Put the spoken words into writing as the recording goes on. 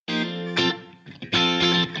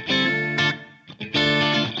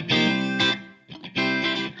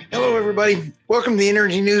everybody. Welcome to the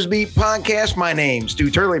Energy News Beat podcast. My name's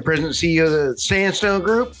Stu Turley, President and CEO of the Sandstone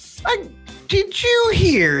Group. Did you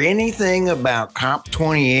hear anything about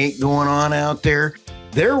COP28 going on out there?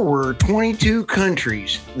 There were 22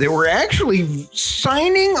 countries that were actually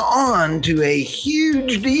signing on to a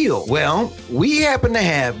huge deal. Well, we happen to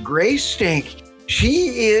have Grace Stanke.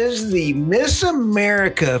 She is the Miss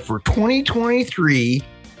America for 2023.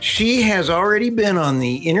 She has already been on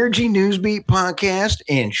the Energy News Beat podcast,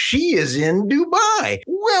 and she is in Dubai.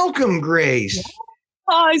 Welcome, Grace.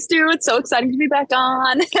 Hi, Stu. It's so exciting to be back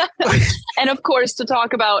on. And of course, to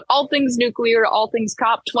talk about all things nuclear, all things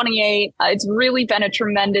COP28. It's really been a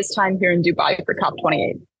tremendous time here in Dubai for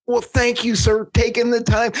COP28. Well, thank you, sir, taking the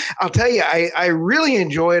time. I'll tell you, I really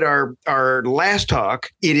enjoyed our last talk.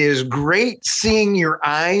 It is great seeing your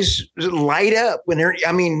eyes light up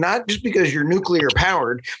not just because you're nuclear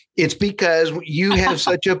powered, it's because you have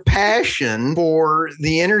such a passion for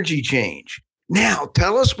the energy change. Now,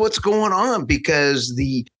 tell us what's going on, because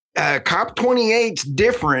the COP28's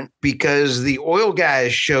different because the oil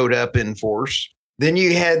guys showed up in force. Then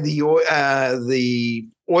you had the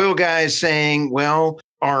oil guys saying, well,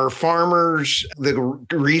 our farmers, the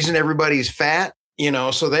reason everybody's fat,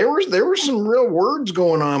 so there were some real words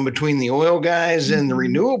going on between the oil guys and the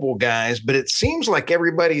renewable guys, but it seems like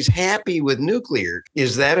everybody's happy with nuclear.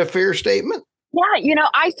 Is that a fair statement? Yeah,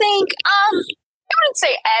 I think I wouldn't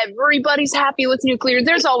say everybody's happy with nuclear.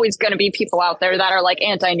 There's always going to be people out there that are like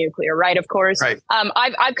anti-nuclear, right? Of course. Right.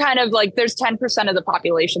 I've kind of like, there's 10% of the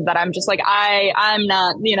population that I'm just like, I'm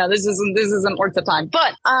not, this isn't worth the time.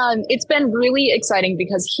 But it's been really exciting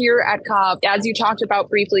because here at COP, as you talked about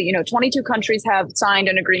briefly, 22 countries have signed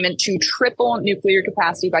an agreement to triple nuclear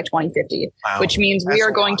capacity by 2050, which means we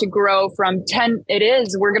are going to grow from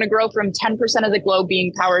we're going to grow from 10% of the globe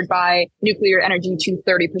being powered by nuclear energy to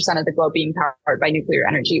 30% of the globe being powered by nuclear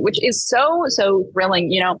energy, which is so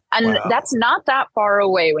thrilling, and that's not that far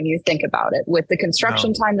away when you think about it. With the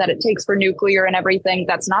construction time that it takes for nuclear and everything,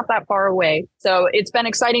 that's not that far away. So it's been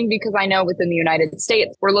exciting because I know within the United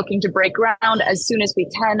States, we're looking to break ground as soon as we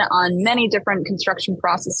can on many different construction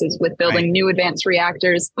processes with building new advanced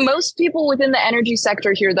reactors. Most people within the energy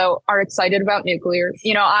sector here, though, are excited about nuclear.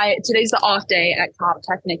 Today's the off day at COP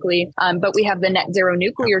technically, but we have the Net Zero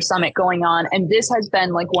Nuclear Summit going on, and this has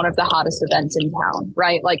been like one of the hottest events in town,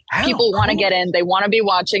 right? Like people want to get in, they want to be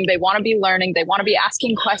watching, they want to be learning, they want to be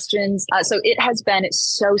asking questions. So it has been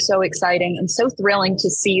so exciting and so thrilling to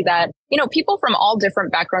see that, people from all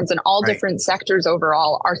different backgrounds and all different sectors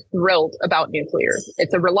overall are thrilled about nuclear.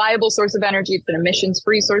 It's a reliable source of energy. It's an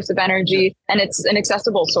emissions-free source of energy, and it's an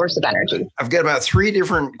accessible source of energy. I've got about 3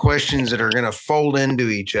 different questions that are going to fold into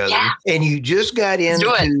each other. Yeah. And you just got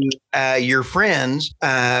into your friends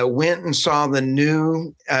went and saw the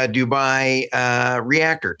new Dubai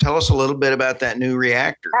reactor. Tell us a little bit about that new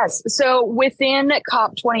reactor. Yes. So within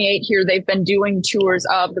COP28 here, they've been doing tours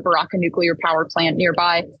of the Baraka nuclear power plant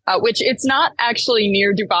nearby, which it's not actually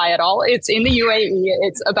near Dubai at all. It's in the UAE.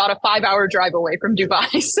 It's about a 5-hour drive away from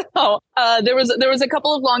Dubai. So there was a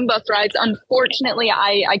couple of long bus rides. Unfortunately,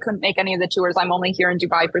 I couldn't make any of the tours. I'm only here in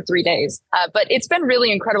Dubai for 3 days. But it's been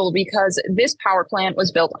really incredible because this power plant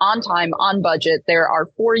was built on time, on budget. There are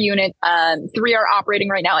 4 units, 3 are operating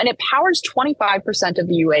right now, and it powers 25% of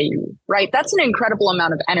the UAE, right? That's an incredible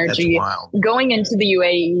amount of energy going into the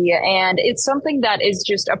UAE. And it's something that is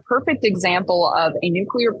just a perfect example of a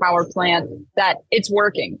nuclear power plant that it's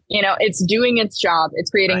working. It's doing its job. It's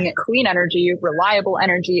creating clean energy, reliable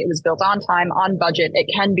energy. It was built on time, on budget. It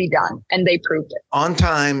can be done. And they proved it. On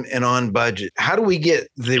time and on budget. How do we get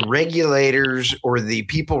the regulators or the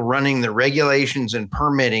people running the regulations and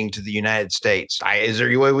permitting to the United States? Is there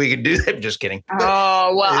any way we could do that? Just kidding.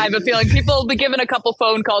 Oh, well, I have a feeling people will be given a couple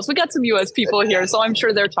phone calls. We got some U.S. people here, so I'm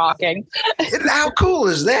sure they're talking. How cool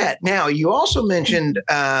is that? Now, you also mentioned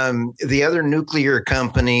the other nuclear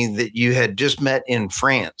company that you had just met in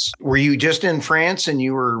France. Were you just in France and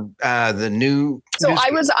you were the new? So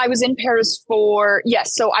I was in Paris for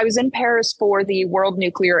the World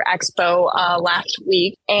Nuclear Expo last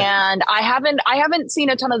week, and I haven't seen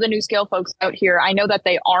a ton of the NuScale folks out here. I know that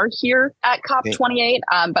they are here at COP28,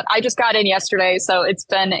 but I just got in yesterday, so it's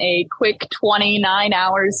been a quick 29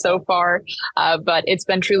 hours so far. But it's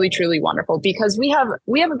been truly wonderful because we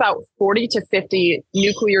have about 40 to 50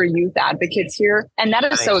 nuclear youth advocates here, and that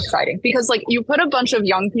is so exciting because like you put a bunch of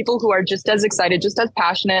young people who are just as excited, just as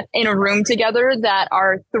passionate in a room together that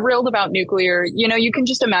are thrilled about nuclear. You can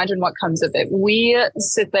just imagine what comes of it. We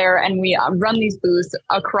sit there and we run these booths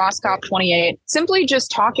across COP28, simply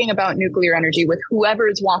just talking about nuclear energy with whoever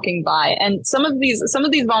is walking by. And some of these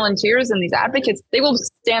volunteers and these advocates, they will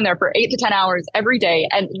stand there for 8 to 10 hours every day,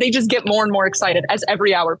 and they just get more and more excited as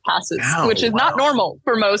every hour passes, which is not normal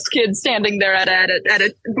for most kids standing there at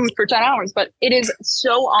a booth for 10 hours. But it is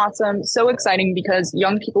so awesome, so exciting because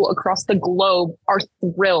young people across the globe are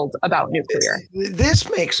thrilled about nuclear. This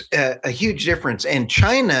makes a huge difference. And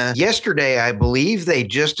China, yesterday, I believe they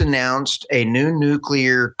just announced a new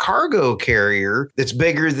nuclear cargo carrier that's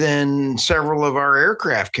bigger than several of our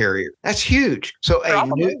aircraft carriers. That's huge. So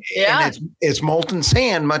and it's molten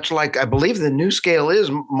sand, much like I believe the new scale is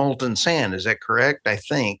molten sand. Is that correct? I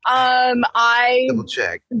think. I double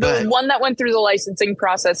check. The one that went through the licensing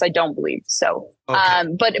process, I don't believe so.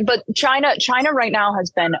 Okay. But China right now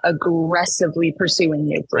has been aggressively pursuing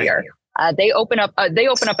nuclear. Right. They open up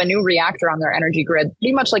a new reactor on their energy grid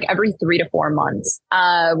pretty much like every 3 to 4 months,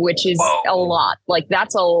 which is a lot. Like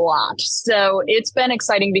that's a lot. So it's been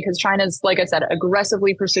exciting because China's, like I said,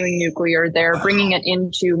 aggressively pursuing nuclear. They're bringing it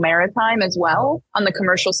into maritime as well on the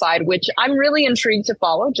commercial side, which I'm really intrigued to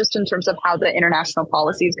follow just in terms of how the international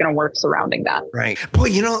policy is going to work surrounding that. Right. Boy,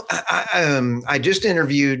 I just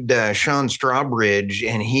interviewed Sean Strawbridge,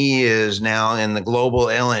 and he is now in the global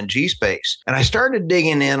LNG space. And I started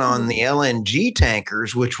digging in on the LNG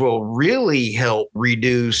tankers, which will really help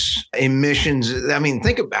reduce emissions. I mean,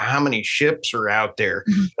 think about how many ships are out there.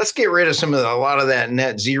 Mm-hmm. Let's get rid of a lot of that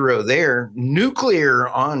net zero there. Nuclear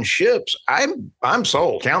on ships, I'm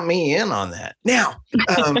sold. Count me in on that. Now,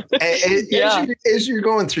 as you're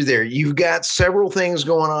going through there, you've got several things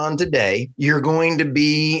going on today. You're going to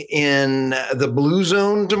be in the blue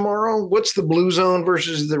zone tomorrow. What's the blue zone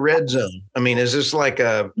versus the red zone? I mean, is this like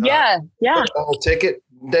a football ticket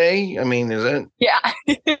day? I mean, is it?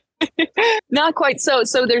 Yeah. Not quite. So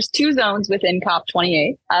there's 2 zones within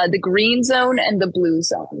COP28, the green zone and the blue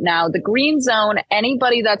zone. Now, the green zone,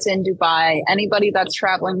 anybody that's in Dubai, anybody that's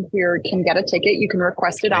traveling here can get a ticket. You can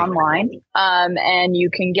request it online, and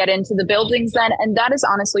you can get into the buildings then. And that is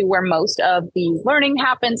honestly where most of the learning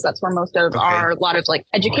happens. That's where most of a lot of like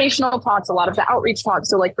educational talks, a lot of the outreach talks.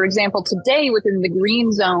 So like, for example, today within the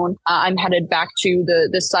green zone, I'm headed back to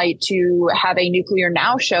the site to have a Nuclear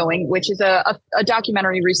Now showing, which is a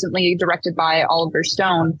documentary recently directed by Oliver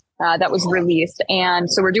Stone. That was released. And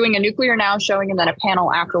so we're doing a Nuclear Now showing and then a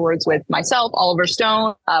panel afterwards with myself, Oliver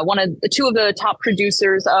Stone, two of the top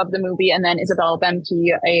producers of the movie, and then Isabella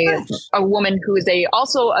Bemke, a woman who is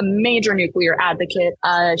also a major nuclear advocate.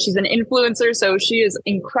 She's an influencer, so she is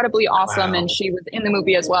incredibly awesome. Wow. And she was in the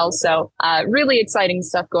movie as well. So really exciting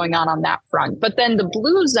stuff going on that front. But then the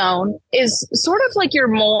blue zone is sort of like your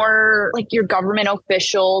more like your government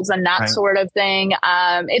officials and that sort of thing.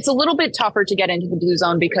 It's a little bit tougher to get into the blue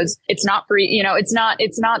zone because it's not free. You know, it's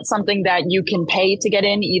not something that you can pay to get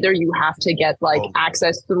in. Either you have to get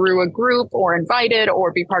access through a group or invited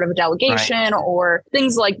or be part of a delegation or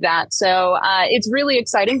things like that. So it's really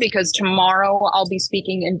exciting because tomorrow I'll be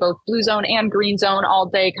speaking in both blue zone and green zone all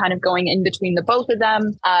day, kind of going in between the both of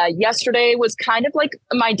them. Yesterday was kind of like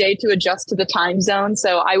my day to adjust to the time zone.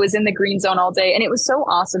 So I was in the green zone all day, and it was so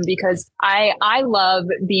awesome because I love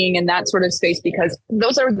being in that sort of space because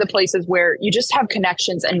those are the places where you just have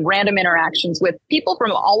connections and random interactions with people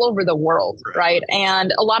from all over the world, right?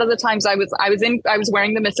 And a lot of the times I was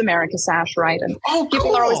wearing the Miss America sash, right? And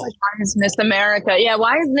people are always like, "Why is Miss America? Yeah,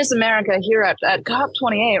 why is Miss America here at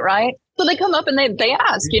COP28, right?" So they come up and they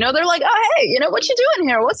ask, they're like, "Oh, hey, what you doing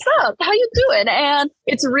here? What's up? How you doing?" And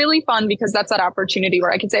it's really fun because that's that opportunity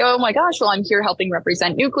where I can say, "Oh my gosh, well, I'm here helping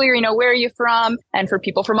represent nuclear. Where are you from?" And for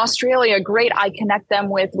people from Australia, great. I connect them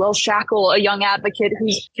with Will Shackle, a young advocate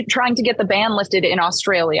who's trying to get the ban lifted in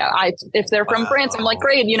Australia. If they're from France, I'm like,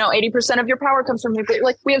 great. 80% of your power comes from nuclear.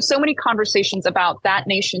 Like we have so many conversations about that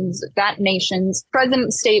nation's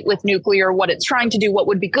present state with nuclear, what it's trying to do, what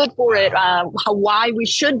would be good for it, why we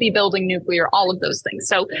should be building nuclear, all of those things.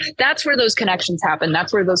 So that's where those connections happen.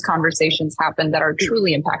 That's where those conversations happen that are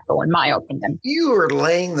truly impactful, in my opinion. You are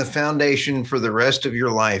laying the foundation for the rest of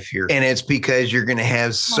your life here. And it's because you're going to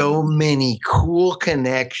have so many cool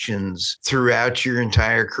connections throughout your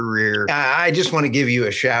entire career. I just want to give you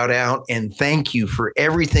a shout out and thank you for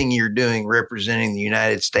everything you're doing representing the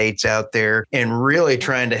United States out there and really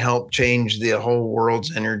trying to help change the whole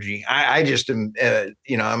world's energy. I just am,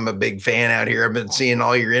 I'm a big fan out here. I've been seeing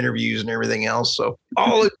all your interviews and everything else. So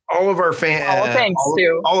all of our fans,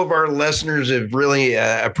 all of our listeners have really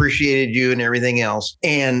appreciated you and everything else.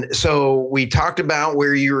 And so we talked about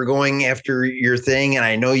where you were going after your thing. And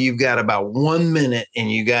I know you've got about 1 minute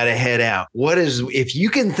and you got to head out. If you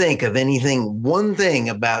can think of one thing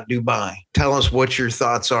about Dubai tell us what your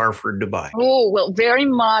thoughts are for Dubai. Oh, well, very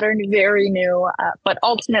modern, very new, but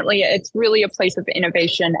ultimately it's really a place of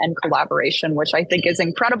innovation and collaboration, which I think is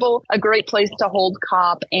incredible, a great place to hold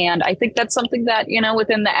COP. And I think that's something that,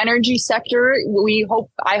 within the energy sector,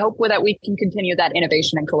 I hope that we can continue that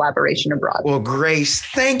innovation and collaboration abroad. Well, Grace,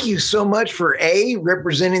 thank you so much for A,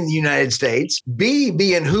 representing the United States, B,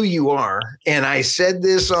 being who you are. And I said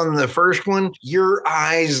this on the first one, your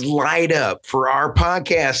eyes light up. For our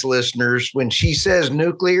podcast listeners, when she says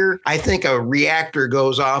nuclear, I think a reactor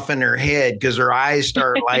goes off in her head because her eyes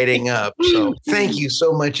start lighting up. So thank you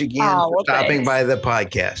so much again for stopping by the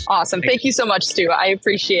podcast. Awesome. Thank you so much, Stu. I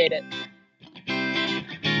appreciate it.